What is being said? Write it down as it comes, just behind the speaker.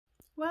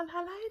Well,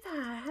 hello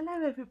there.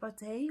 Hello,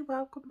 everybody.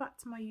 Welcome back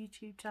to my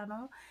YouTube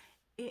channel.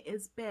 It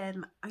has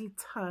been a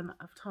ton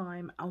of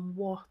time, and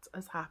what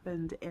has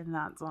happened in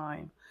that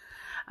time?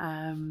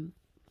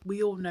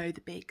 We all know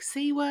the big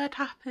C word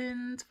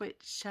happened,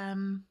 which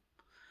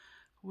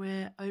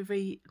we're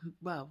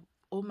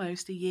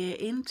almost a year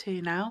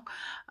into now.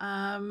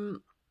 A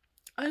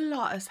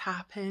lot has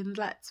happened,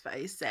 let's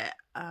face it.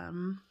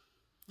 And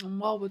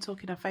while we're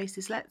talking of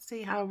faces, let's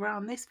see how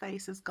round this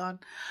face has gone.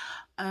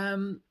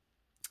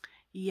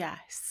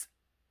 Yes,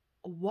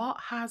 what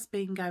has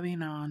been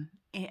going on?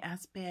 It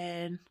has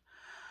been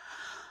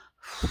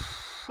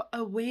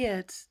a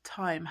weird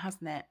time,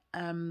 hasn't it?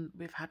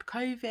 We've had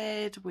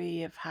COVID, we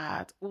have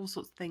had all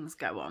sorts of things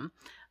go on.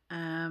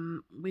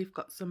 We've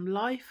got some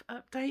life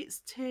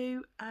updates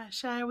to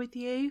share with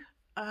you.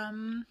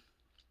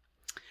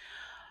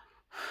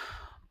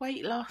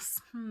 Weight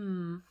loss,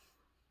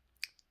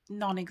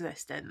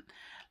 non-existent.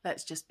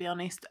 Let's just be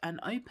honest and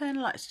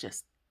open. Let's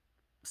just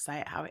say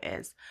it how it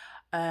is.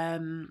 I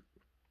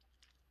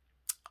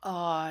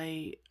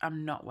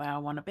am not where I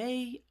want to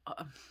be.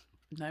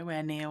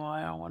 Nowhere near where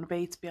I want to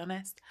be, to be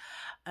honest.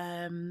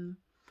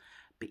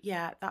 But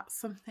yeah, that's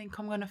something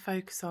I'm going to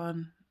focus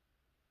on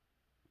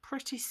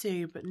pretty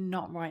soon, but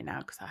not right now,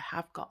 because I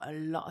have got a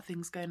lot of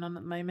things going on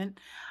at the moment.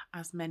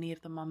 As many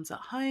of the mums at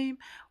home,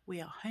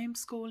 we are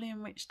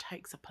homeschooling, which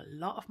takes up a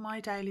lot of my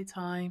daily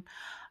time.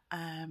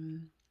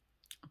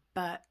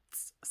 But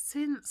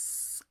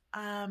since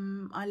I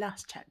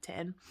last checked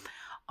in,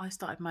 I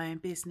started my own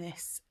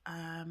business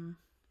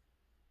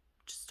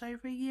just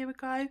over a year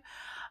ago,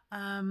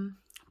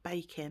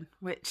 baking,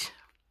 which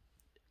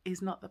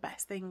is not the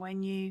best thing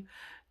when you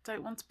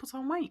don't want to put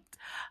on weight.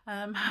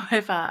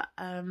 However,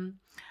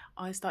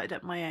 I started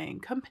up my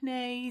own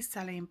company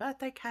selling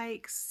birthday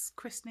cakes,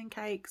 christening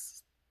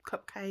cakes,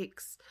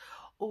 cupcakes,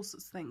 all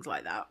sorts of things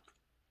like that.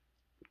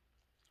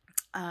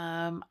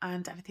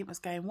 And everything was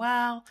going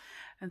well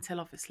until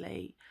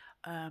obviously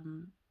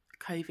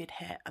COVID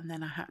hit, and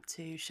then I had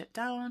to shut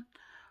down.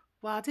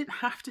 Well, I didn't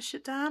have to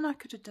shut down. I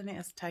could have done it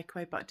as a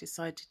takeaway, but I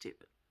decided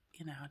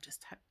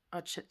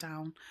I'd shut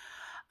down.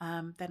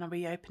 Then I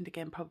reopened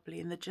again probably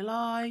in the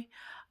July.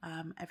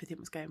 Everything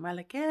was going well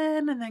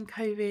again, and then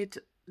COVID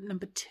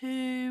number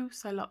 2,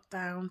 so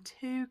lockdown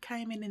 2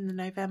 came in the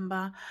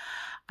November,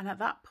 and at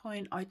that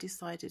point I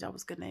decided I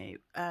was going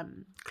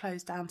to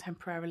close down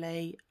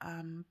temporarily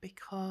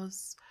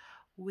because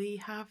we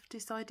have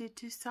decided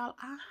to sell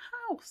our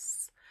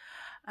house.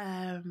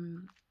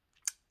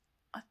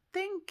 I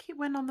think it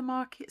went on the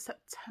market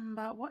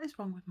September. What is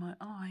wrong with my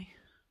eye?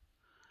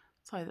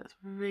 Sorry, that's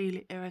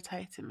really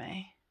irritating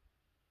me.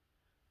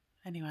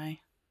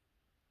 Anyway,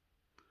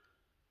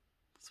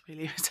 it's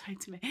really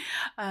irritating me.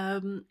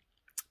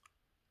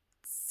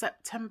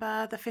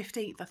 September the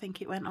 15th, I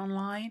think it went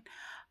online,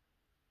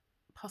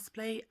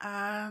 possibly,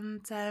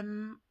 and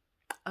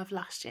of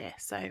last year.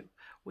 So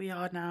we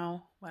are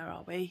now, where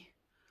are we?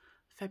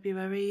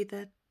 February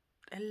the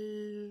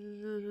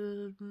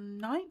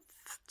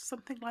 9th,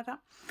 something like that.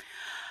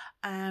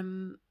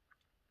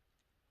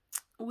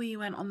 We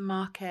went on the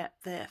market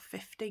the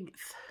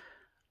 15th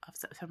of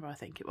September, I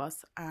think it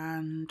was,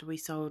 and we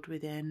sold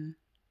within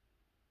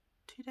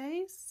 2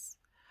 days.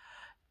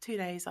 2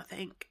 days, I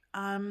think.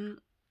 And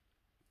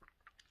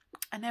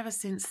ever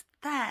since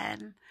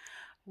then,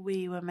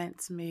 we were meant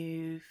to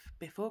move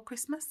before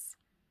Christmas.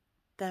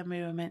 Then we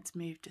were meant to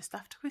move just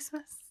after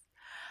Christmas.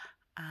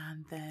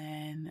 And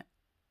then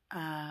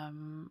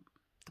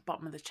the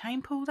bottom of the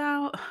chain pulled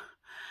out.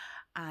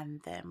 And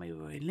then we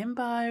were in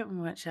limbo and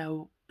we weren't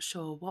sure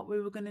what we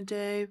were going to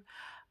do.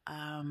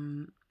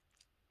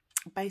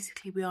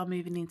 Basically, we are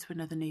moving into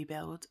another new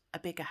build, a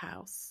bigger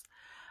house.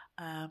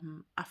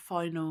 Our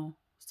final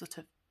sort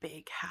of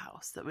big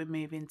house that we're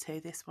moving to.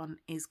 This one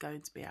is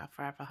going to be our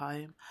forever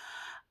home.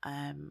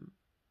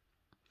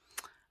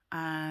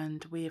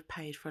 And we have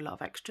paid for a lot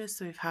of extras.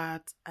 So we've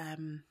had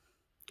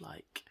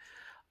like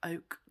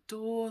oak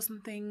doors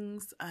and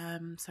things.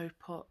 So we've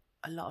put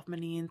a lot of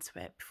money into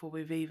it before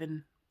we've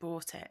even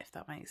bought it, if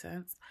that makes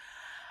sense.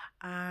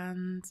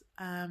 And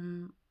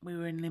we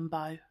were in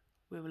limbo.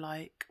 We were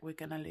like, we're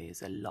going to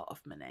lose a lot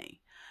of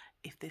money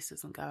if this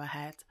doesn't go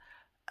ahead.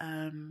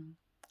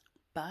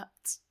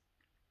 But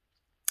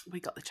we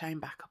got the chain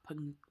back up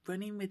and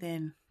running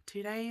within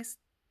 2 days.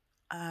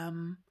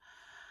 And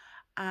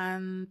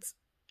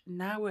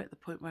now we're at the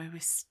point where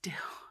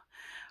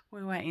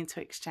we're waiting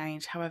to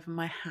exchange. However,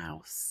 my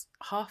house,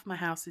 half my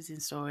house is in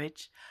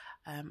storage,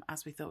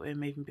 as we thought we were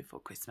moving before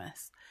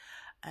Christmas.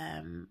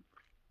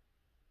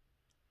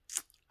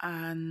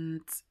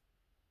 And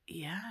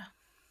yeah,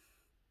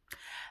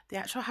 the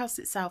actual house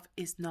itself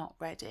is not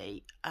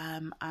ready,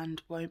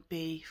 and won't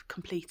be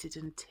completed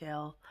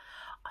until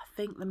I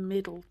think the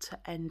middle to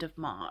end of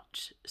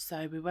March.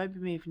 So we won't be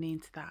moving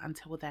into that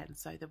until then.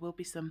 So there will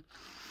be some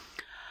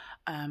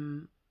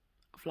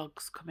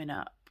vlogs coming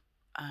up,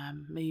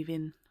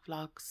 moving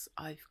vlogs.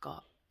 I've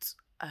got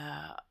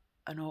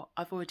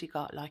I've already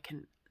got like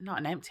not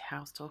an empty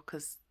house tour,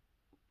 because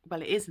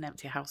well, it is an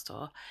empty house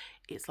tour.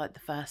 It's like the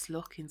first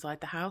look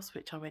inside the house,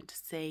 which I went to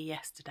see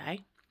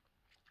yesterday.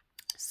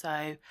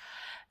 So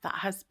that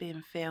has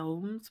been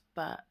filmed,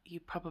 but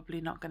you're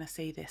probably not going to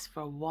see this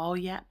for a while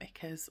yet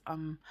because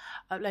I'm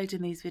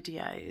uploading these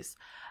videos,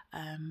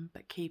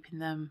 but keeping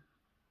them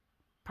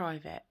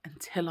private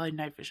until I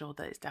know for sure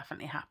that it's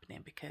definitely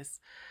happening, because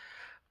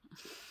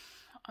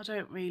I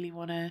don't really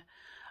want to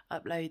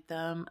upload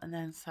them and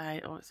then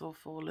say, oh, it's all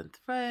fallen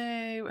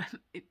through.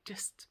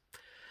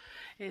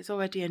 It's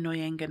already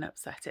annoying and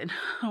upsetting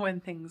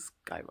when things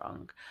go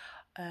wrong.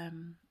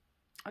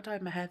 I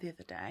dyed my hair the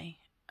other day,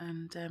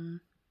 and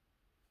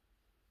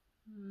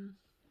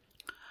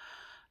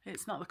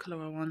it's not the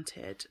colour I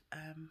wanted,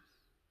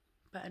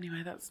 but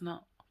anyway, that's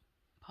not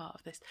part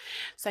of this.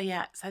 So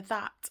yeah, so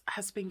that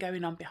has been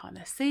going on behind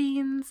the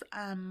scenes.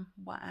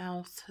 What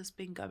else has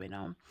been going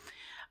on?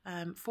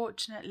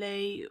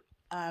 Fortunately,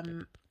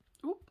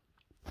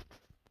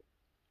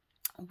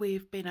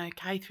 we've been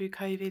okay through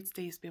COVID.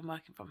 Steve's been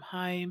working from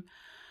home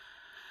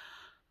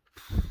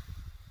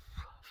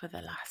for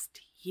the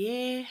last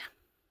year.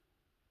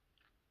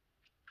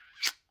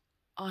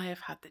 I have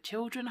had the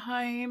children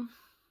home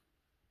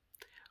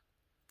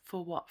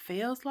for what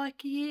feels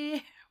like a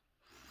year.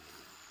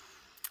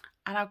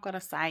 And I've got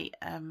to say,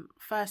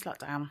 first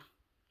lockdown,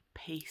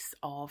 piece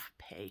of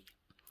pee.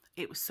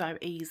 It was so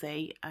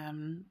easy.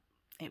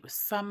 It was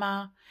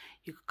summer.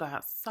 You could go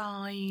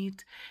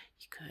outside.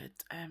 You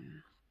could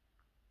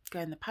go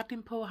in the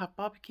paddling pool, have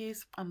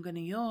barbecues. I'm going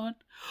to yawn.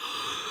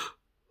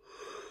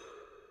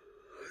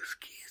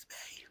 Excuse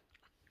me.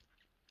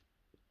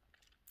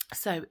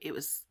 So it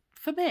was,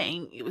 for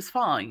me, it was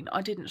fine.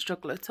 I didn't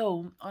struggle at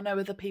all. I know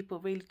other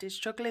people really did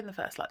struggle in the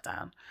first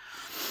lockdown.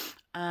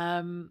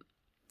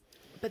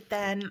 But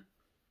then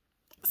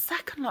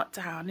second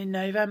lockdown in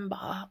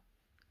November,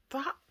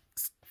 that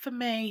for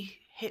me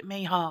hit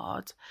me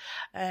hard.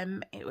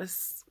 It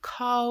was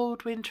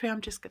cold, wintry.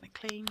 I'm just going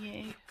to clean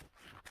you.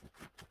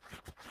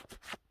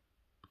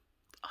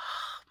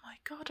 Oh my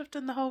God, I've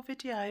done the whole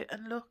video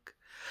and look.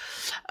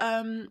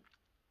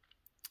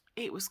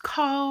 It was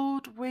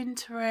cold,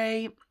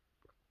 wintry.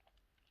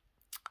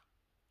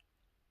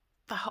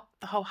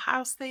 The whole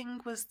house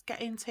thing was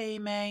getting to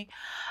me.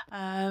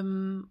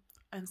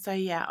 And so,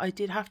 yeah, I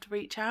did have to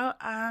reach out,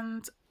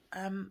 and,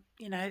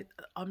 you know,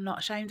 I'm not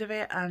ashamed of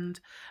it, and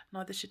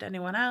neither should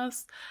anyone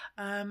else.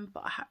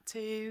 But I had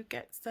to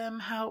get some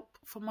help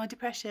for my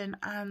depression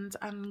and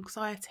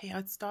anxiety.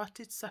 I'd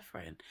started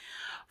suffering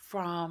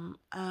from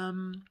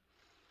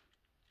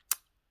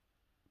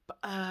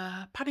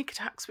panic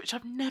attacks, which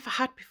I've never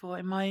had before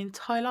in my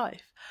entire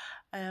life.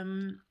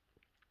 And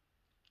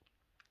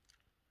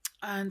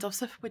I've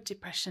suffered with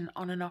depression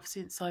on and off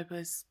since I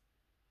was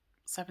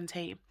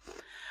 17.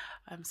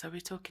 So we're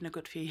talking a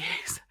good few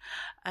years.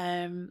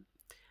 And,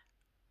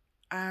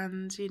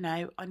 you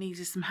know, I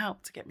needed some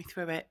help to get me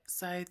through it.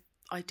 So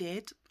I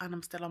did, and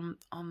I'm still on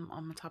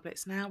my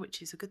tablets now,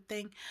 which is a good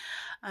thing.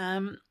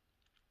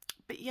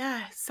 But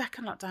yeah,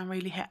 second lockdown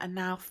really hit, and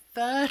now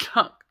third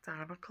lockdown.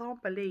 I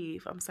can't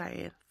believe I'm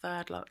saying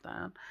third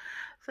lockdown.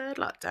 Third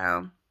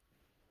lockdown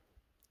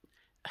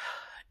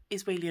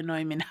is really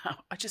annoying me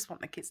now. I just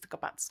want the kids to go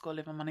back to school,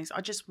 if I'm honest.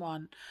 I just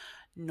want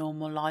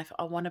normal life.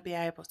 I want to be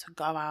able to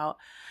go out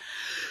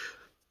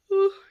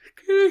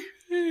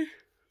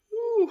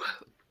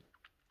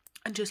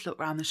and just look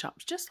around the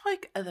shops, just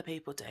like other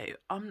people do.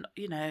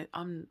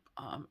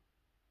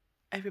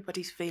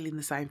 Everybody's feeling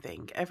the same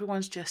thing.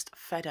 Everyone's just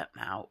fed up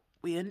now.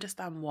 We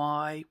understand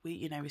why.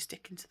 We're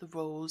sticking to the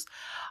rules.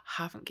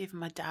 I haven't given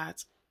my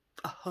dad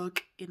a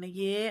hug in a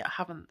year.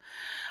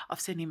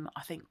 I've seen him,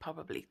 I think,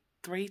 probably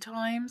 3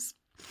 times.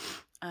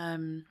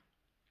 I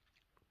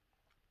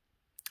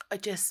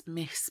just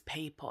miss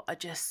people. I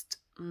just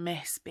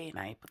miss being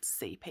able to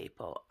see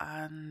people.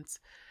 And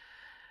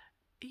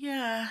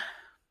yeah,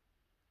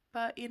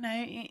 but you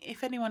know,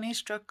 if anyone is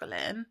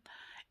struggling,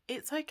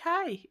 it's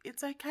okay.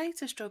 It's okay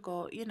to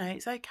struggle. You know,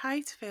 it's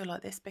okay to feel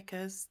like this,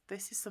 because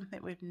this is something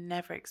we've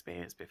never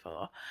experienced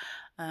before.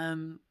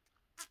 And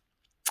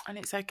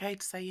it's okay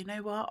to say, you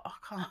know what, I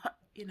can't,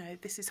 you know,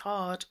 this is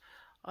hard.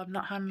 I'm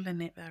not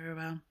handling it very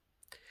well.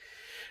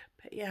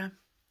 But yeah,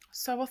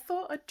 so I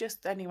thought I'd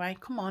just, anyway,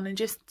 come on and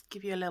just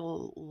give you a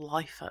little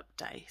life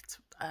update.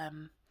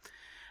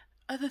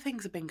 Other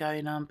things have been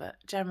going on, but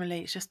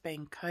generally it's just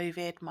been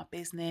COVID, my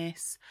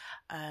business,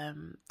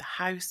 the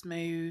house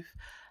move.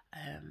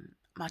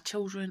 My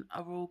children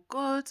are all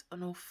good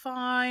and all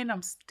fine.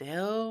 I'm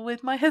still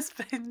with my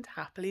husband,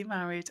 happily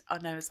married. I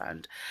know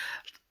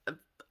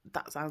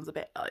that sounds a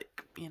bit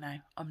like, you know,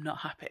 I'm not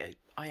happy.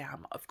 I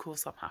am, of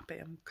course I'm happy.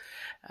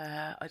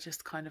 I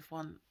just kind of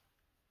want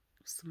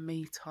some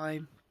me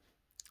time,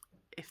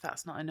 if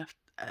that's not enough,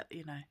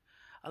 you know,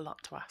 a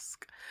lot to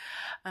ask.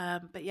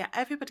 But yeah,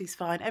 everybody's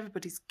fine,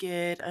 everybody's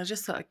good. I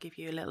just thought I'd give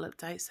you a little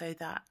update, so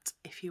that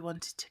if you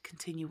wanted to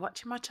continue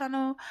watching my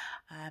channel,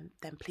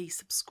 then please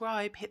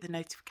subscribe, hit the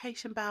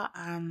notification bell,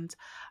 and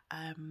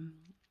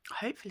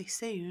hopefully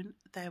soon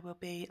there will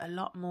be a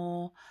lot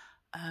more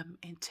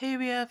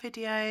interior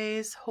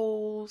videos,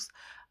 hauls,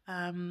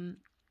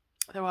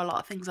 There are a lot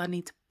of things I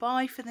need to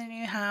buy for the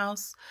new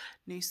house,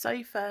 new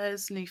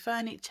sofas, new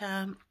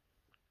furniture.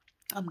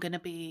 I'm going to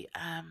be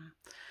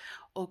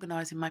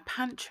organising my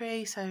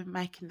pantry, so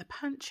making the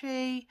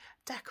pantry,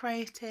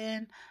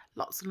 decorating,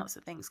 lots and lots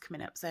of things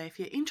coming up. So if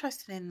you're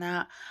interested in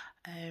that,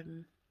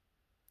 and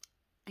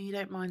you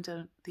don't mind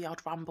the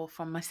odd ramble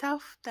from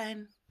myself,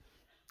 then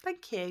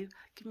thank you.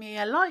 Give me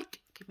a like,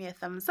 give me a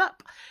thumbs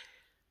up,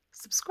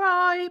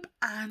 subscribe,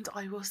 and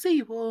I will see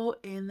you all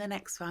in the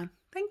next one.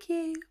 Thank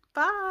you.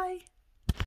 Bye.